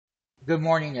Good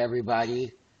morning,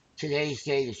 everybody. Today's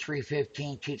date is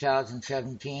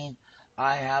 3/15/2017.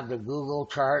 I have the Google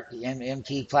chart, the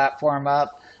MMT platform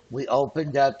up. We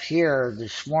opened up here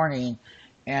this morning,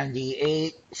 and the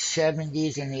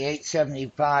 870s and the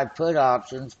 875 put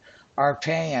options are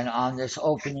paying on this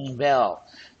opening bell.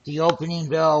 The opening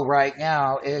bell right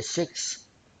now is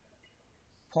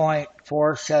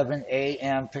 6:47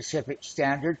 a.m. Pacific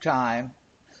Standard Time.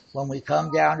 When we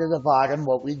come down to the bottom,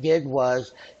 what we did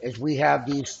was is we have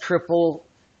these triple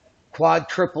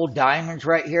diamonds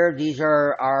right here. These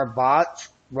are our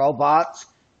robots.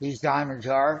 These diamonds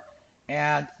are.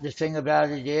 And the thing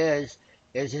about it is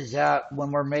that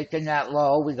when we're making that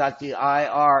low, we got the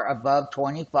IR above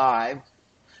 25.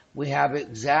 We have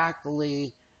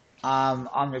exactly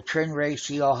on the trend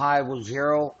ratio high was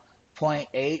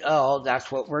 0.80.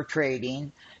 That's what we're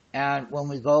trading. And when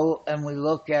we go and we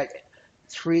look at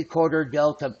three-quarter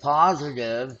delta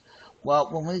positive, well,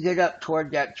 when we get up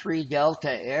toward that 3 delta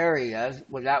area,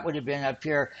 well, that would have been up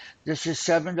here. This is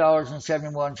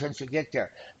 $7.71 to get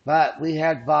there. But we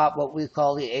had bought what we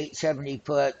call the 870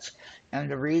 puts,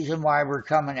 and the reason why we're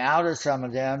coming out of some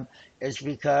of them is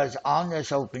because on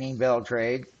this opening bell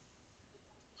trade,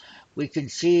 we can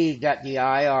see that the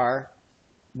IR,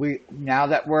 now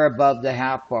that we're above the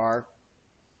half bar,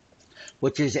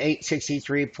 which is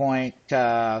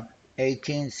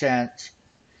 863.18 cents,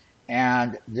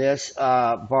 and this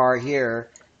bar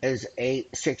here is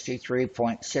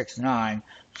 863.69,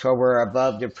 so we're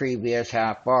above the previous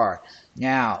half bar.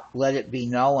 Now, let it be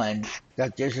known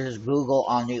that this is Google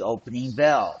on the opening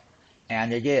bell,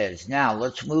 and it is. Now,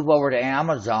 let's move over to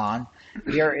Amazon.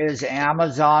 Here is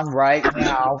Amazon right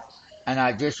now, and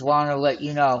I just want to let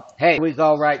you know, hey, here we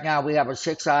go right now. We have a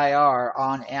 6 IR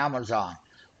on Amazon.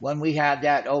 When we had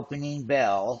that opening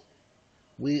bell,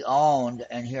 we owned,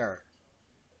 and here,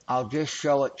 I'll just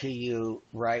show it to you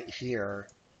right here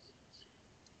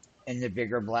in the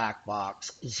bigger black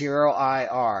box. 0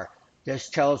 IR. This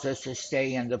tells us to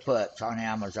stay in the puts on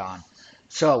Amazon.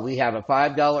 So we have a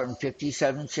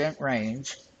 $5.57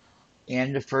 range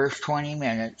in the first 20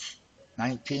 minutes,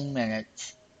 19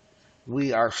 minutes.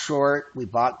 We are short. We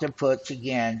bought the puts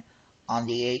again on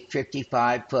the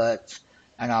 855 puts,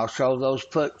 and I'll show those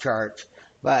put charts.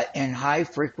 But in high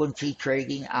frequency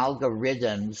trading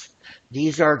algorithms,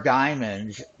 these are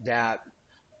diamonds that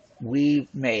we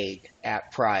made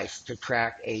at price to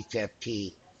track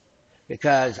HFT.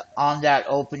 Because on that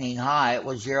opening high, it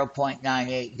was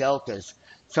 0.98 deltas.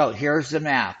 So here's the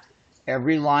math.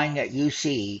 Every line that you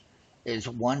see is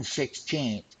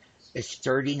 1/16. It's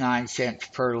 39 cents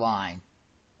per line,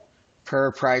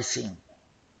 per pricing.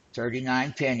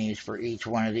 39 pennies for each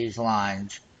one of these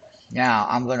lines. Now,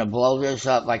 I'm going to blow this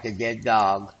up like a dead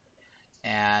dog.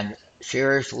 And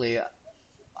seriously,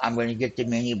 I'm going to get the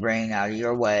mini brain out of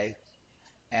your way.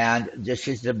 And this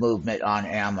is the movement on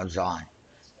Amazon.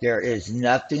 There is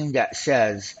nothing that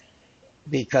says,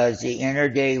 because the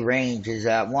intraday range is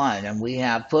at 1, and we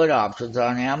have put options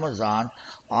on Amazon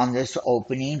on this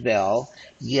opening bell.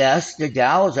 Yes, the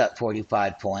Dow is at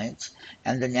 45 points,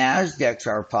 and the Nasdaqs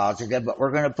are positive, but we're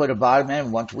going to put a bottom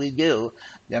in. Once we do,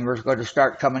 then we're going to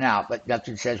start coming out, but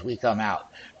nothing says we come out.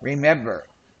 Remember,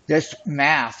 this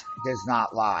math does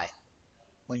not lie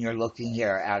when you're looking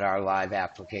here at our live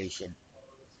application,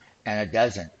 and it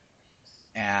doesn't.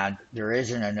 And there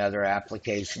isn't another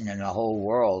application in the whole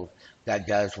world that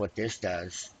does what this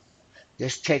does.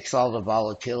 This takes all the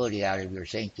volatility out of your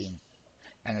thinking,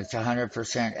 and it's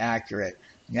 100% accurate.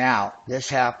 Now, this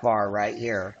half bar right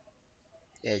here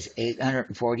is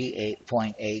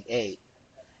 848.88,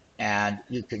 and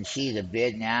you can see the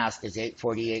bid and ask is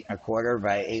 848 and a quarter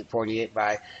by 848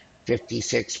 by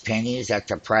 56 pennies.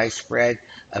 That's a price spread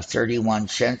of 31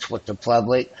 cents with the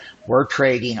public. We're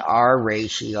trading our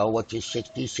ratio, which is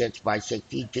 66 by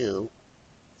 62,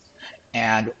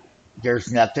 and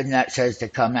there's nothing that says to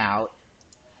come out.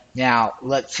 Now,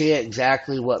 let's see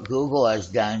exactly what Google has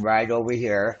done right over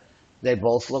here. They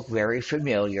both look very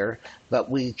familiar, but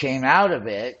we came out of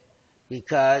it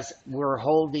because we're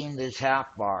holding this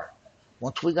half bar.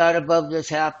 Once we got above this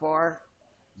half bar,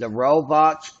 the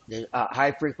robots, the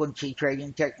high frequency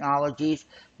trading technologies,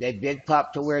 they big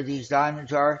pop to where these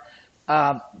diamonds are.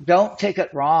 Don't take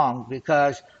it wrong,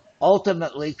 because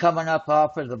ultimately coming up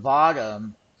off of the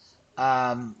bottom,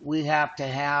 we have to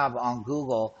have on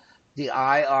Google the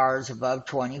IRs above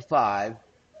 25.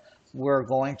 We're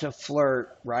going to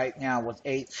flirt right now with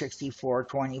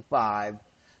 864.25.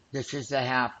 This is the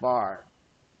half bar.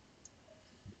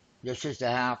 This is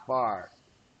the half bar.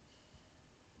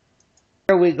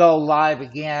 Here we go live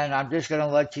again. I'm just going to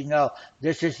let you know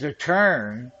this is the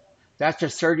turn. That's a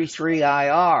 33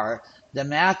 IR. The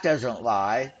math doesn't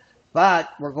lie, but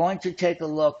we're going to take a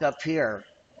look up here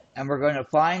and we're going to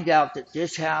find out that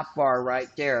this half bar right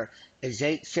there is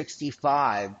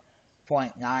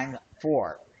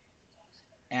 865.94.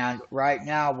 And right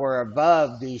now we're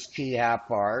above these key half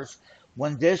bars.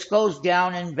 When this goes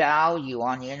down in value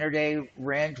on the intraday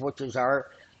range, which is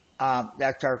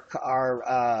that's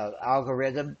our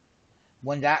algorithm,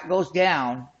 when that goes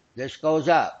down, this goes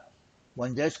up.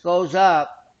 When this goes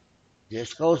up,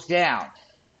 this goes down.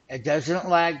 It doesn't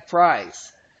lag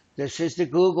price. This is the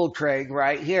Googl trade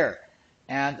right here.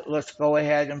 And let's go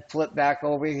ahead and flip back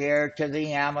over here to the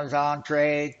Amzn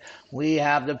trade. We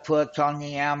have the puts on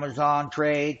the Amzn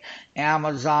trade.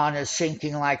 Amazon is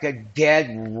sinking like a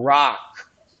dead rock.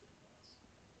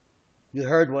 You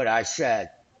heard what I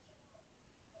said.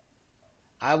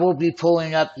 I will be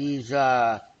pulling up these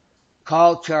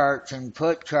call charts and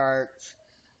put charts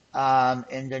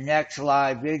in the next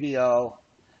live video.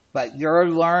 But you're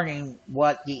learning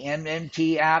what the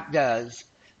MMT app does.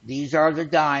 These are the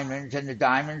diamonds, and the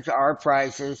diamonds are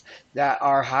prices that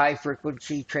are high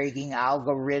frequency trading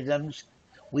algorithms.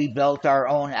 We built our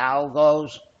own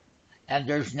algos, and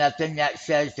there's nothing that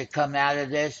says to come out of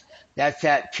this. That's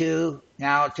at 2,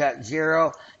 now it's at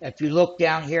 0. If you look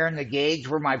down here in the gauge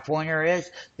where my pointer is,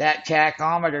 that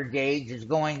tachometer gauge is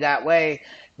going that way.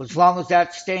 As long as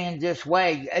that's staying this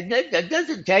way, it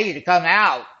doesn't tell you to come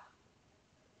out.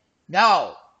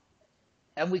 No.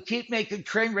 And we keep making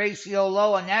trend ratio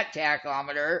low on that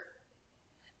tachometer,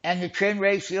 and the trend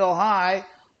ratio high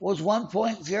was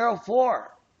 1.04.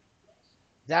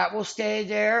 That will stay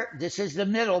there. This is the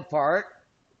middle part.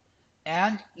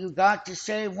 And you got to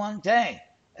say one thing.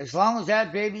 As long as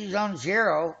that baby's on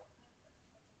 0,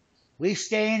 we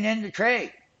staying in the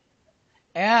trade.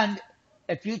 And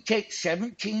if you take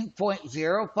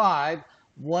 17.05,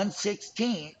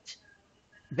 1/16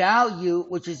 value,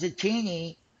 which is a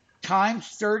teeny, times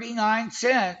 39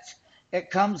 cents, it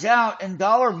comes out in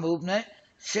dollar movement,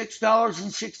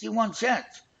 $6.61.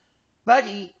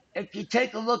 Buddy, if you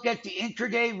take a look at the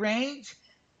intraday range,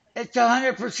 it's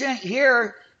 100%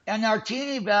 here, and our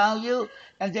teeny value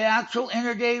and the actual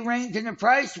intraday range and the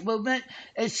price movement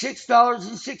is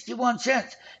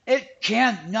 $6.61. It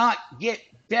cannot get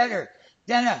better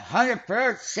than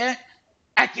 100%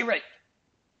 accurate.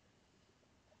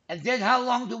 And then how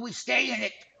long do we stay in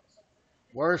it?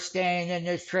 We're staying in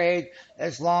this trade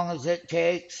as long as it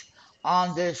takes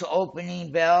on this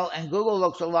opening bell. And Googl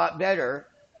looks a lot better,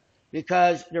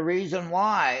 because the reason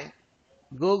why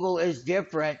Googl is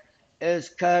different is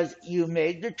because you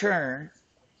made the turn.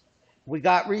 We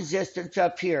got resistance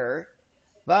up here,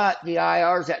 but the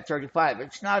IR is at 35.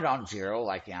 It's not on 0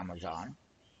 like Amazon.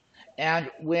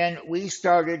 And when we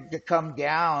started to come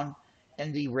down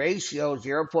in the ratio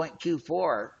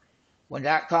 0.24, when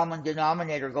that common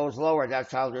denominator goes lower,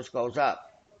 that's how this goes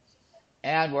up.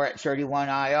 And we're at 31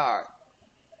 IR.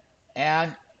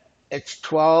 And it's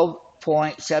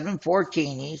 12.74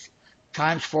 teenies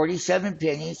times 47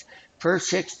 pennies per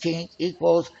 16th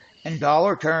equals, in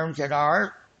dollar terms, in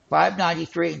our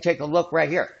 593. And take a look right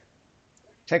here.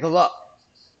 Take a look.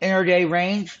 Intraday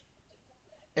range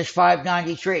is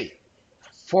 593.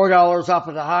 $4 off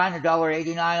of the high and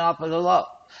 $1.89 off of the low.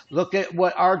 Look at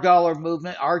what our dollar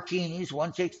movement, our teenies,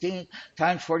 1/16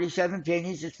 times 47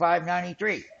 pennies is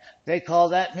 593. They call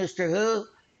that Mr. Who?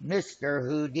 Mr.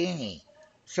 Houdini.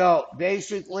 So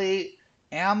basically,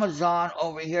 Amazon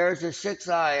over here is a 6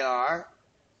 IR.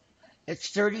 It's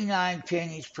 39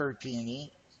 pennies per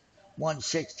teeny.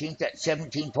 1/16, that's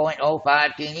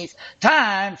 17.05 pennies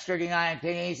times 39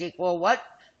 pennies equal what?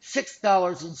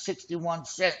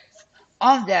 $6.61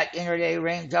 on that intraday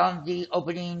range on the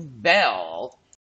opening bell.